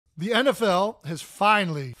The NFL has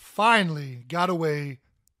finally got away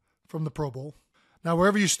from the Pro Bowl. Now,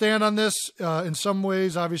 wherever you stand on this, in some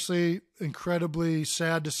ways, obviously, incredibly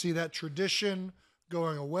sad to see that tradition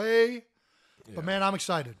going away. Yeah. But, man, I'm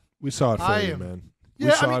excited. We saw it fading, man. Yeah,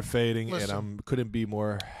 we saw it fading, listen, and I couldn't be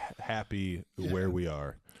more happy where we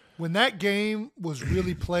are. When that game was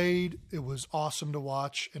really played, it was awesome to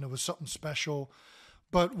watch, and it was something special.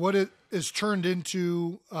 But what it is turned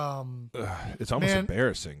into, it's almost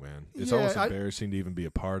embarrassing, man. It's almost embarrassing to even be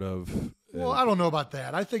a part of. Well, I don't know about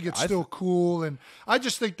that. I think it's still cool, and I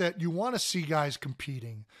just think that you want to see guys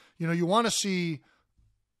competing. You know, you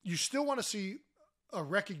still want to see a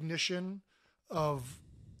recognition of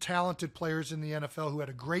talented players in the NFL who had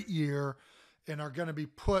a great year and are going to be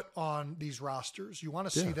put on these rosters. You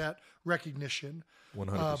want to see that recognition.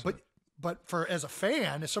 100%. But for as a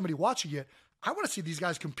fan, as somebody watching it, I want to see these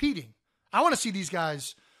guys competing. I want to see these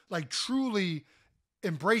guys like truly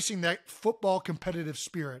embracing that football competitive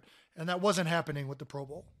spirit. And that wasn't happening with the Pro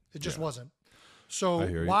Bowl. It just wasn't. So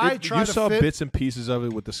why try to You saw bits and pieces of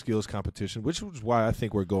it with the skills competition, which is why I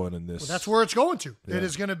think we're going in this. Well, that's where it's going to. Yeah. It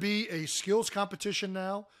is going to be a skills competition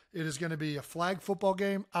now. It is going to be a flag football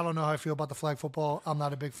game. I don't know how I feel about the flag football. I'm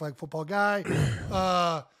not a big flag football guy.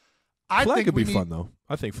 Flag could be fun, though.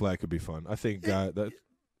 I think flag could be fun. I think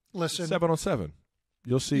listen, 7-on-7.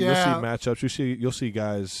 You'll see matchups. You'll see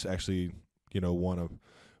guys actually, want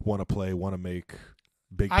to play, want to make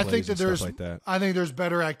big plays and stuff like that. I think there's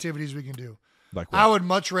better activities we can do. Like what? I would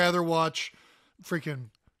much rather watch freaking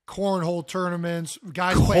cornhole tournaments,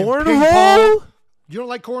 guys playing ping pong. You don't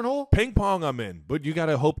like cornhole? Ping pong, I'm in, but you got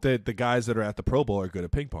to hope that the guys that are at the Pro Bowl are good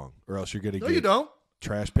at ping pong, or else you're going to get. No, you don't.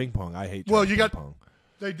 Trash ping pong. I hate. Well, ping pong.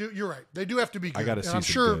 They do. You're right. They do have to be good. I got to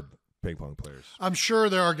see some good ping pong players. I'm sure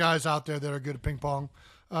there are guys out there that are good at ping pong.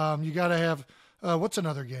 You got to have. What's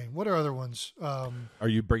another game? What are other ones? Are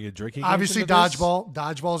you bringing drinking? Obviously, dodgeball.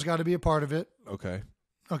 Dodgeball's got to be a part of it. Okay.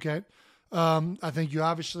 I think you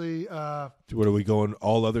obviously. What are we going?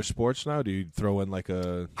 All other sports now? Do you throw in like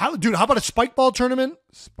a? Dude, how about a spike ball tournament?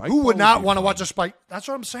 Who would not want to watch a spike? That's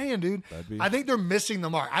what I'm saying, dude. I think they're missing the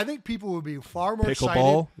mark. I think people would be far more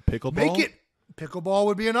excited. Pickleball. Make it. Pickleball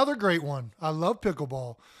would be another great one. I love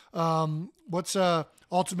pickleball. What's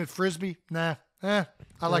ultimate frisbee? Nah. I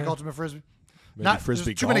like ultimate frisbee. Maybe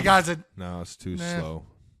frisbee golf. Too many guys that. No, it's too slow.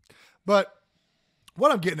 But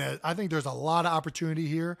what I'm getting at, I think there's a lot of opportunity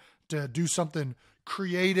here to do something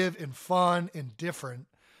creative and fun and different,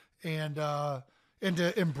 and to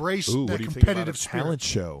embrace that competitive spirit. Talent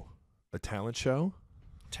show. A talent show?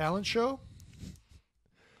 Talent show?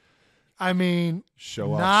 I mean,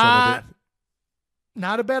 show off some of it.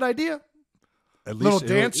 Not a bad idea. At least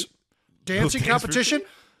dancing competition,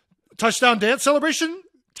 touchdown dance celebration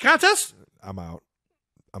contest. I'm out.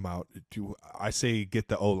 I say get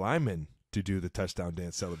the O lineman to do the touchdown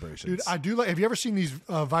dance celebrations. Dude, I do like. Have you ever seen these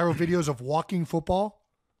viral videos of walking football?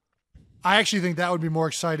 I actually think that would be more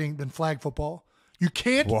exciting than flag football. You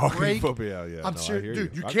can't break. Football, yeah. I'm serious,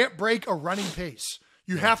 dude. You can't break a running pace.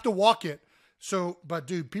 You have to walk it. So, but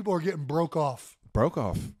dude, people are getting broke off.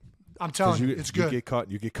 I'm telling you, it's good.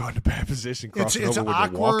 You get caught in a bad position. Crossing over with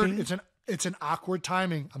awkward. Walking. It's an awkward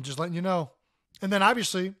timing. I'm just letting you know. And then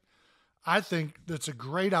obviously, I think that's a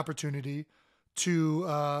great opportunity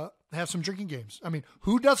to have some drinking games. I mean,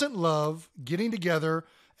 who doesn't love getting together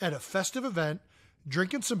at a festive event,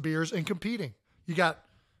 drinking some beers and competing? You got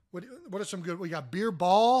what are some good? We got beer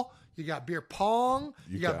ball. You got beer pong.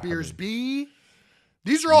 You got beers B.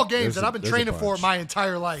 These are all games that I've been training for my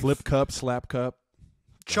entire life. Flip cup, slap cup.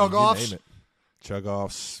 Chug offs, chug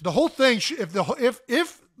offs. The whole thing.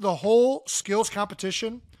 If the whole skills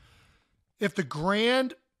competition, if the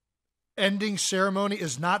grand ending ceremony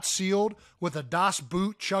is not sealed with a Das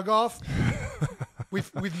Boot chug off,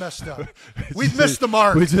 we've messed up. We've missed the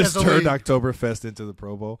mark. We just turned Oktoberfest into the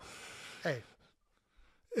Pro Bowl. Hey,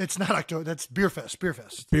 it's not October. That's Beer Fest.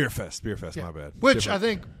 Beer Fest. Yeah. My bad. Which I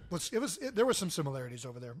think there were some similarities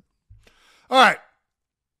over there. All right.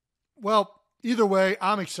 Well. Either way,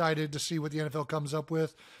 I'm excited to see what the NFL comes up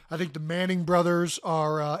with. I think the Manning brothers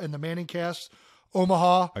are in the Manning cast.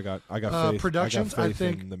 Omaha I got faith. Productions. I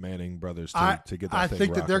think in the Manning brothers to get that I thing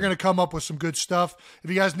think rocking. that they're going to come up with some good stuff.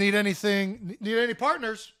 If you guys need any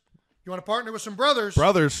partners, you want to partner with some brothers.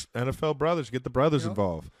 NFL brothers, get the brothers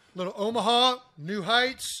involved. Little Omaha, New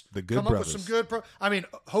Heights. The good come brothers. Up with some good. I mean,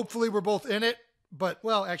 hopefully we're both in it. But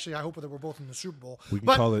actually, I hope that we're both in the Super Bowl. We can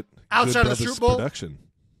call it outside of the Super Bowl production.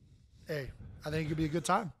 Hey. I think it could be a good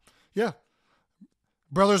time. Yeah.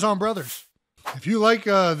 Brothers on brothers. If you like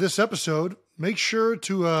this episode, make sure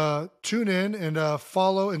to tune in and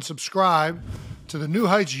follow and subscribe to the New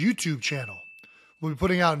Heights YouTube channel. We'll be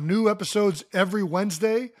putting out new episodes every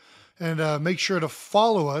Wednesday. And make sure to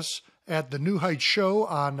follow us at The New Heights Show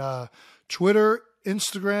on Twitter,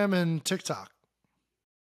 Instagram, and TikTok.